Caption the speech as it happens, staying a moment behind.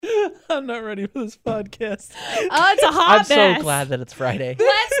I'm not ready for this podcast. Oh, it's a hot mess. I'm so glad that it's Friday.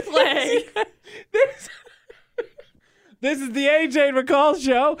 Let's play. This is the AJ and McCall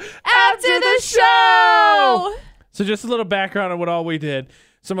show. After the show. So just a little background on what all we did.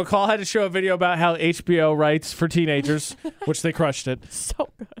 So McCall had to show a video about how HBO writes for teenagers, which they crushed it. So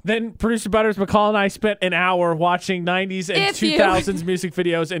good. Then Producer Butterz, McCall, and I spent an hour watching 90s and 2000s music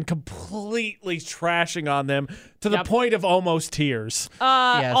videos and completely trashing on them to the point of almost tears.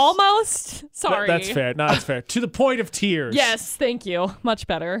 Yes. Almost? Sorry. That's fair. No, that's fair. To the point of tears. Yes, thank you. Much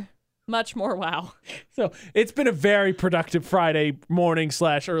better. Much more wow. So it's been a very productive Friday morning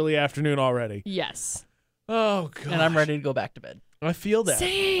 / early afternoon already. Yes. Oh, God. And I'm ready to go back to bed. I feel that.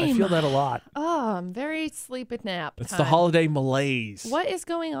 Same. I feel that a lot. Oh, I'm very sleepy nap. It's time. the holiday malaise. What is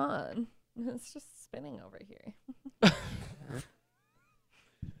going on? It's just spinning over here.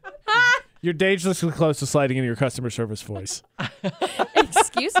 You're dangerously close to sliding into your customer service voice.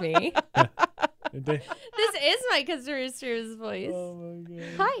 Excuse me. This This is my customer service voice. Oh, my God.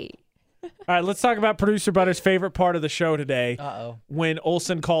 Hi. All right, let's talk about Producer Butter's favorite part of the show today. Uh-oh. When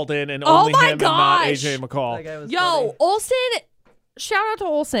Olsen called in and Oh only my him and not gosh. AJ and McCall. That guy was Yo, funny. Olsen. Shout out to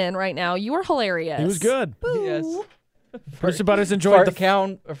Olsen right now. You were hilarious. He was good. Boo. Yes. Producer Butterz enjoyed Fart the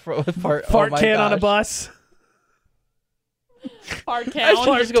count. Fart fart oh my can on a gosh. bus. Fart I count.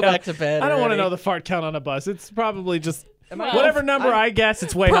 should just go count. back to bed. I don't want to already. know the fart count on a bus. It's probably just Am I whatever off? number I guess,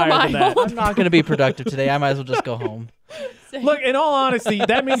 it's way Per higher than that. mile. I'm not going to be productive today. I might as well just go home. Look, in all honesty,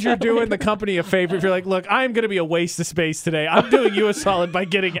 that means you're doing the company a favor. If you're like, look, I'm going to be a waste of space today. I'm doing you a solid by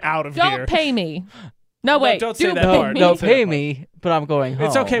getting out of here. Don't pay me. No, wait. don't say do that pay part. me. No, Don't say pay that me, but I'm going home.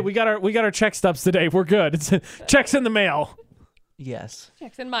 It's okay. We got our check stubs today. We're good. It's checks in the mail. Yes.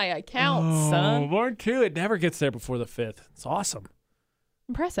 Checks in my account, Oh, son. Lord, too. It never gets there before the 5th. It's awesome.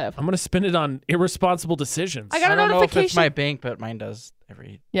 Impressive. I'm going to spend it on irresponsible decisions. I got a I don't know if it's notification. my bank, but mine does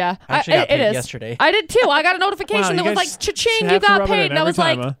every. Yeah, I actually got it paid is. yesterday. I did too. I got a notification Wow, that you was guys like, cha-ching, have you to got rub it in paid. And I every was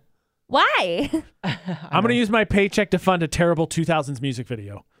time, like, huh? why? I'm going to use my paycheck to fund a terrible 2000s music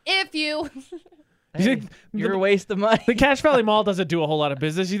video. If you. You think You're a waste of money. the Cache Valley Mall doesn't do a whole lot of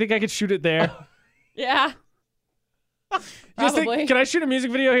business. You think I could shoot it there? Yeah. Just think, Probably. can I shoot a music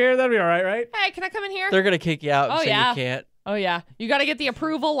video here? That'd be all right, right? Hey, can I come in here? They're gonna kick you out and Oh, say yeah. you can't. Oh, yeah. You got to get the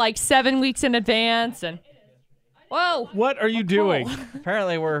approval like 7 weeks in advance. And whoa. What are you doing?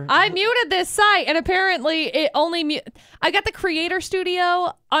 Apparently we're. I muted this site, and apparently it only I got the Creator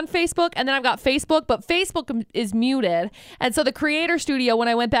Studio on Facebook, and then I've got Facebook, but Facebook is muted. And so the Creator Studio, when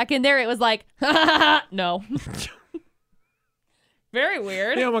I went back in there, it was like, no. Very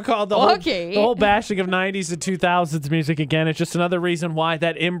weird. You know, McCall, Okay. the whole bashing of 90s and 2000s music again. It's just another reason why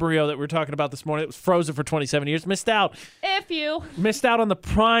that embryo that we were talking about this morning, that was frozen for 27 years, missed out. If you. Missed out on the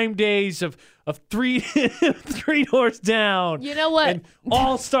prime days of three Three Doors Down. You know what? And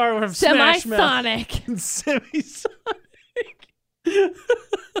All Star of Smash Mouth. Semisonic. And Semisonic.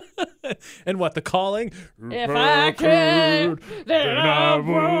 And what, The Calling? If I could, then I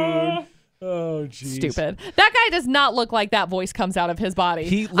would. Oh, jeez. Stupid. That guy does not look like that voice comes out of his body.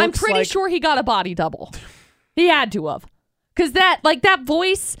 He I'm looks pretty like- sure he got a body double. He had to have. Because that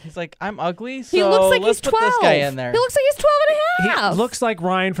voice, He's like, I'm ugly, so he looks like let's he's 12. put this guy in there. He looks like he's 12 and a half. He looks like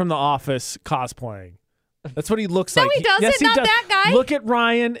Ryan from The Office cosplaying. That's what he looks No, like. he doesn't. Yes, he Not does. that guy. Look at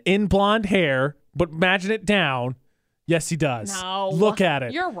Ryan in blonde hair, but imagine it down. Yes, he does. No. Look at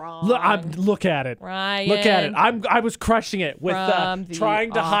it. You're wrong. Look at it. Ryan. Look at it. I was crushing it with From The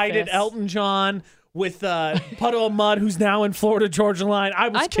trying to hide it. Office. Elton John with Puddle of Mud, who's now in Florida Georgia Line. I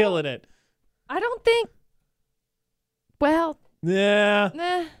was killing it. I don't think. Well, Yeah.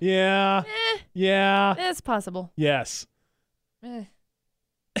 eh, Yeah. Yeah. it's possible. Yes. Eh.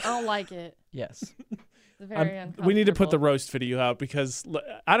 I don't like it. Yes. It's very We need to put the uncomfortable. roast video out because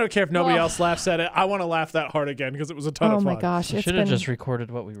I don't care if nobody Well. else laughs at it. I want to laugh that hard again because it was a ton Oh of fun. my gosh. We It's should have been. just recorded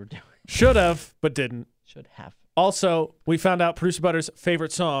what we were doing. Should have, but didn't. Should have. Also, we found out Producer Butter's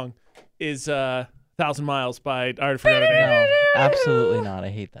favorite song is 1,000 Miles by, I already forgot her name. No, absolutely not. I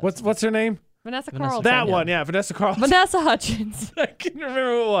hate that. What's her name? Vanessa Vanessa Carlton. That yeah. one, yeah, Vanessa Carlton. Vanessa Hutchins. I can't remember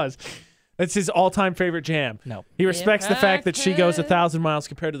who it was. It's his all-time favorite jam. No. He respects the If fact I that she goes could. 1,000 miles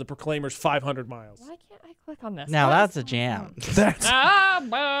compared to the Proclaimers 500 miles. Why can't I click on this? Now What that's is a jam. That's Ah,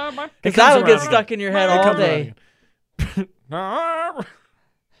 bah, bah. it Because comes that'll get around stuck in your head again. It all comes day. around again.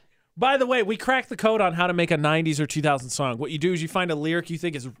 By the way, we cracked the code on how to make a 90s or 2000 song. What you do is you find a lyric you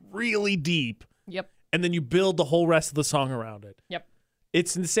think is really deep, Yep. and then you build the whole rest of the song around it. Yep.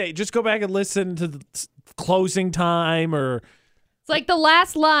 It's insane. Just go back and listen to the closing time or, It's like the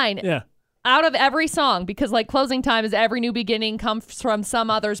last line yeah. out of every song, because like closing time is every new beginning comes from some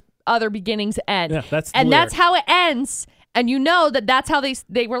other beginning's end. Yeah, that's the and that's lyric. how it ends. And you know that's how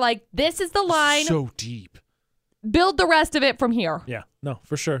they were like, this is the line. So deep. Build the rest of it from here. Yeah, no,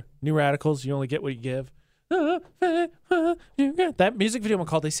 for sure. New Radicals, you only get what you give. That music video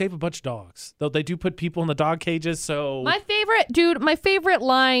McCall, they save a bunch of dogs. Though they do put people in the dog cages, so... My favorite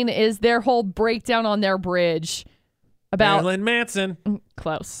line is their whole breakdown on their bridge about... Marilyn Manson.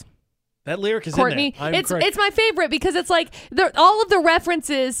 Close. That lyric is Courtney. in there. It's my favorite because it's like all of the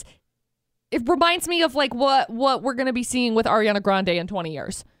references. It reminds me of like what we're going to be seeing with Ariana Grande in 20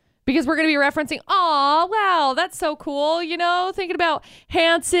 years. Because we're going to be referencing, oh, wow, that's so cool. You know, thinking about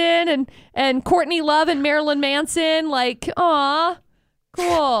Hanson and Courtney Love and Marilyn Manson. Like, aw,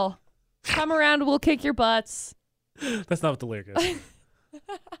 cool. Come around, we'll kick your butts. That's not what the lyric is.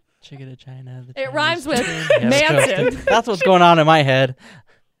 Chicken to China. It rhymes with Manson. That's what's going on in my head.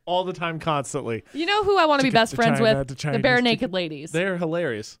 All the time, constantly. You know who I want to be best friends with? The Bare Naked Ladies. They're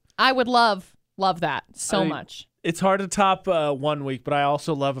hilarious. I would love that so much. It's hard to top 1 week, but I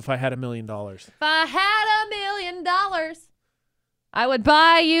also love If I Had $1 Million. If I had $1 million, I would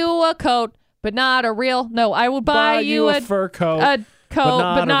buy you a coat, but not a real. No, I would buy you a fur coat. A coat,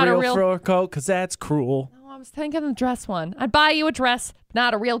 but not a real fur coat, because that's cruel. No, I was thinking the dress one. I'd buy you a dress,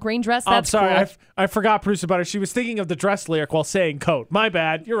 not a real green dress. That's I'm sorry, cool. I forgot Producer Butterz. She was thinking of the dress lyric while saying coat. My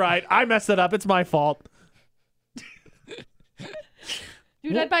bad. You're right. I messed it up. It's my fault.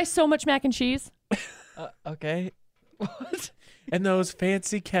 Dude, I'd buy so much mac and cheese. Okay. What? And those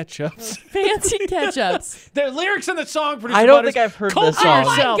fancy ketchups. Fancy ketchups. Their lyrics in the song, Producer I don't Butterz. think I've heard Cult this song. Oh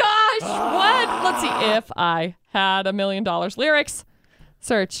my yourself. gosh! What? Let's see. If I had $1 million. Lyrics.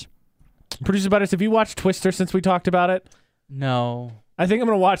 Search. Producer Butterz, have you watched Twister since we talked about it? No. I think I'm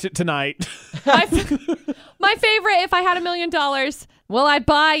going to watch it tonight. My favorite, if I had $1 million, well, I'd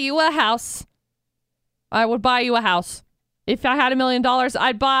buy you a house. I would buy you a house. If I had $1 million,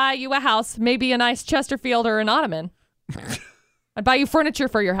 I'd buy you a house. Maybe a nice Chesterfield or an ottoman. I'd buy you furniture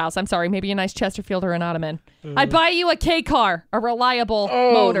for your house. I'm sorry, maybe a nice Chesterfield or an ottoman. I'd buy you a K car, a reliable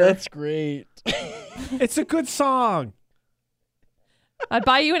motor. That's great. It's a good song. I'd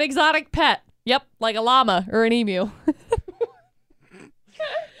buy you an exotic pet. Yep, like a llama or an emu.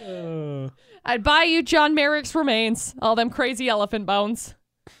 I'd buy you John Merrick's remains, all them crazy elephant bones.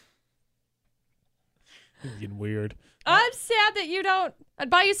 It's getting weird. I'm sad that you don't. I'd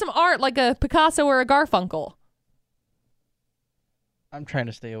buy you some art like a Picasso or a Garfunkel. I'm trying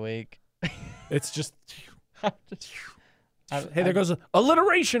to stay awake. It's just... Hey, there goes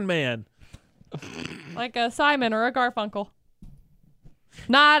alliteration man. Like a Simon or a Garfunkel.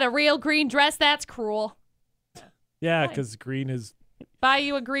 Not a real green dress, that's cruel. Yeah, because green is... Buy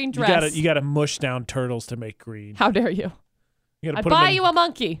you a green dress. You gotta mush down turtles to make green. How dare you? You gotta I'd put 'em buy in... you a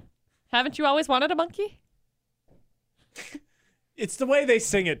monkey. Haven't you always wanted a monkey? It's the way they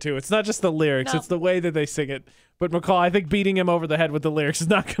sing it, too. It's not just the lyrics. No. It's the way that they sing it. But McCall, I think beating him over the head with the lyrics is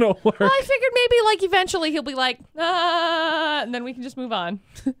not going to work. Well, I figured maybe like eventually he'll be like, and then we can just move on.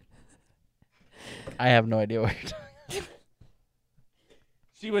 I have no idea what you're talking about.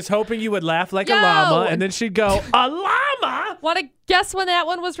 She was hoping you would laugh like Yo! a llama, and then she'd go, a llama? Want to guess when that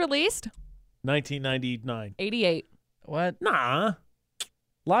one was released? 1999. 88. What? Nah.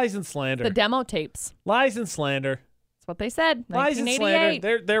 Lies and slander. The demo tapes. Lies and slander. That's what they said. Lies and 1988.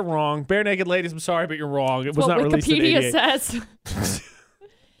 slander. They're wrong. Bare Naked Ladies, I'm sorry, but you're wrong. It was That's not what released in Wikipedia 88. says.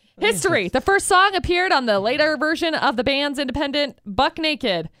 History. The first song appeared on the later version of the band's independent Buck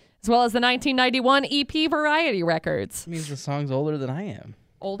Naked, as well as the 1991 EP Variety Records. That means the song's older than I am.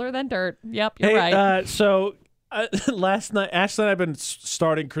 Older than dirt. Yep, you're right. Last night, Ashley and I have been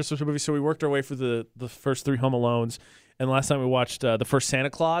starting Christmas movies, so we worked our way through the first 3 Home Alones, and last night we watched the first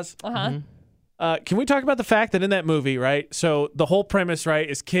Santa Claus. Uh-huh. Can we talk about the fact that in that movie, right, so the whole premise, right,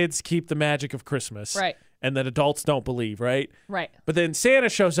 is kids keep the magic of Christmas. Right. And that adults don't believe, right? Right. But then Santa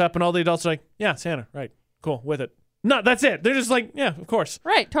shows up, and all the adults are like, yeah, Santa, right, cool, with it. No, that's it. They're just like, yeah, of course.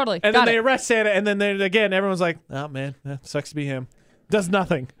 Right, totally. And Got then they it. arrest Santa, and then again, everyone's like, oh, man, sucks to be him. Does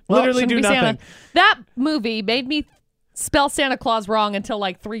nothing. Well, Literally shouldn't do be nothing. Santa. That movie made me spell Santa Claus wrong until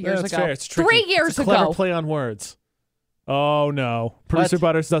like 3 years That's ago. fair. It's tricky. 3 years it's a clever ago. play on words. Oh, no. Producer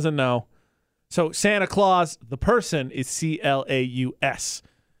Butterz doesn't know. So Santa Claus, the person, is C-L-A-U-S.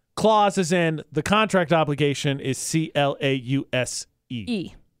 Clause is in the contract obligation is C-L-A-U-S-E.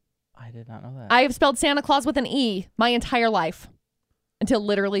 E. I did not know that. I have spelled Santa Claus with an E my entire life until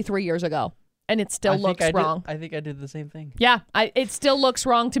literally 3 years ago. And it still looks wrong. I think I did the same thing. Yeah, it still looks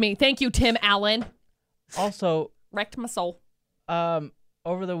wrong to me. Thank you, Tim Allen. Also, Wrecked my soul.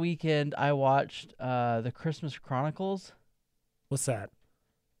 over the weekend, I watched the Christmas Chronicles. What's that?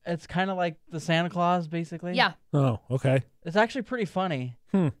 It's kind of like the Santa Claus, basically. Yeah. Oh, okay. It's actually pretty funny.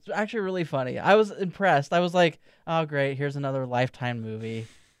 Hmm. It's actually really funny. I was impressed. I was like, oh, great. Here's another Lifetime movie.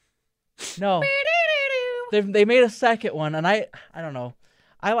 No. They made a second one, and I don't know.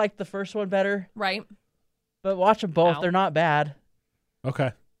 I like the first one better. Right. But watch them both. Ow. They're not bad.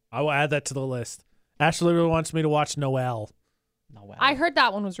 Okay. I will add that to the list. Ashley really wants me to watch Noelle. Noelle. I heard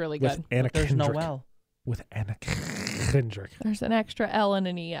that one was really good. With Anna There's Kendrick. Noelle. With Anna Kendrick. There's an extra L and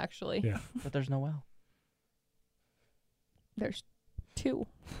an E, actually. Yeah. But there's Noelle. There's two.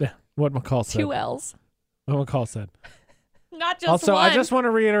 Yeah. What McCall said. Two L's. What McCall said. Not just Also, one. I just want to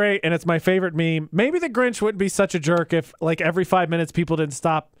reiterate, and it's my favorite meme. Maybe the Grinch wouldn't be such a jerk if, like, every 5 minutes people would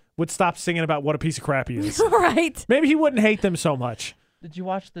stop singing about what a piece of crap he is. Right. Maybe he wouldn't hate them so much. Did you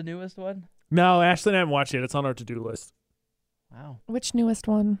watch the newest one? No, Ashley and I haven't watched it. It's on our to-do list. Wow. Which newest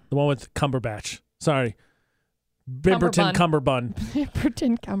one? The one with Cumberbatch. Sorry. Bimberton Cumberbun.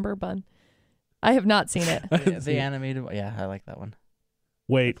 Bimberton Cumberbun. I have not seen it. The animated one. Yeah, I like that one.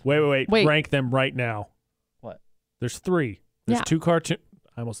 Wait. Wait. Rank them right now. What? There's 3. There's Yeah. 2 cartoons.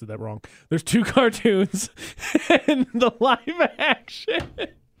 I almost did that wrong. There's 2 cartoons and the live action.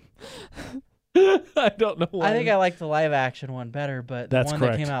 I don't know why. I think I like the live action one better, but the That's one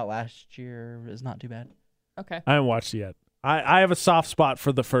correct. that came out last year is not too bad. Okay. I haven't watched it yet. I have a soft spot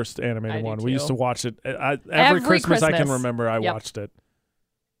for the first animated I do one. We used too. to watch it every Every Christmas I can Christmas. remember. I Yep. watched it.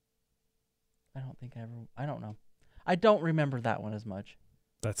 I don't know. I don't remember that one as much,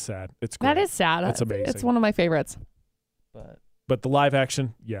 That's sad. It's great. That is sad. That's amazing. It's one of my favorites. But the live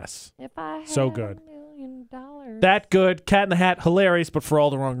action, yes. If I had So good. $1 million. That good. Cat in the Hat, hilarious, but for all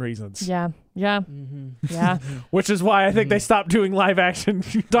the wrong reasons. Yeah. mm-hmm. Yeah. Which is why I think they stopped doing live action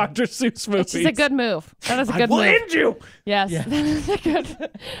Dr. Seuss movies. It's just a good move. That is a I good will move. end you. Yes. Yeah.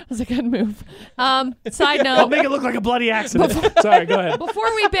 That was a good move. Side I'll note. make it look like a bloody accident. Sorry, go ahead.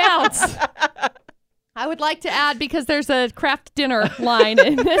 Before we bounce, I would like to add, because there's a craft dinner line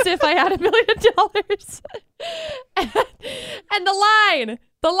in this, if I had $1 million. And the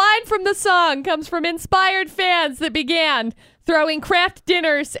line from the song comes from inspired fans that began throwing craft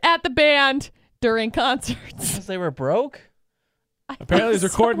dinners at the band during concerts. Because they were broke? Apparently it was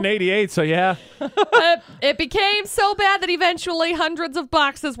recorded in 88, so yeah. It became so bad that eventually hundreds of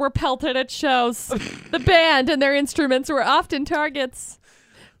boxes were pelted at shows. The band and their instruments were often targets.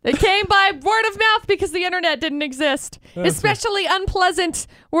 They came by word of mouth because the internet didn't exist. Especially unpleasant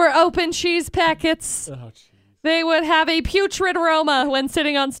were open cheese packets. Oh, jeez. They would have a putrid aroma when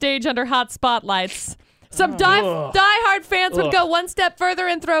sitting on stage under hot spotlights. Some diehard fans would go one step further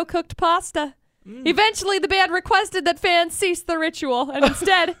and throw cooked pasta. Eventually, the band requested that fans cease the ritual and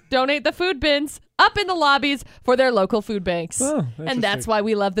instead donate the food bins up in the lobbies for their local food banks. Oh, and that's why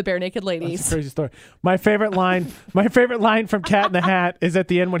we love the Bare Naked Ladies. That's a crazy story. My favorite line from Cat in the Hat is at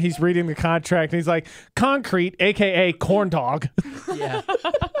the end when he's reading the contract and he's like, concrete, aka corn dog. Yeah.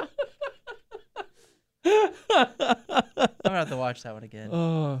 I'm gonna have to watch that one again.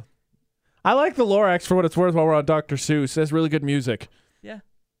 I like the Lorax for what it's worth while we're on Dr. Seuss. It has really good music. Yeah.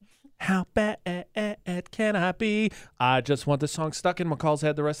 How bad can I be? I just want this song stuck in McCall's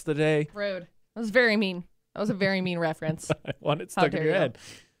head the rest of the day. Rude. That was very mean. That was a very mean reference. I want it How stuck in dare your you. head.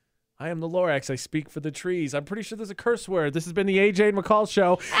 I am the Lorax. I speak for the trees. I'm pretty sure there's a curse word. This has been the AJ and McCall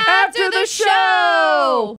Show. After the show!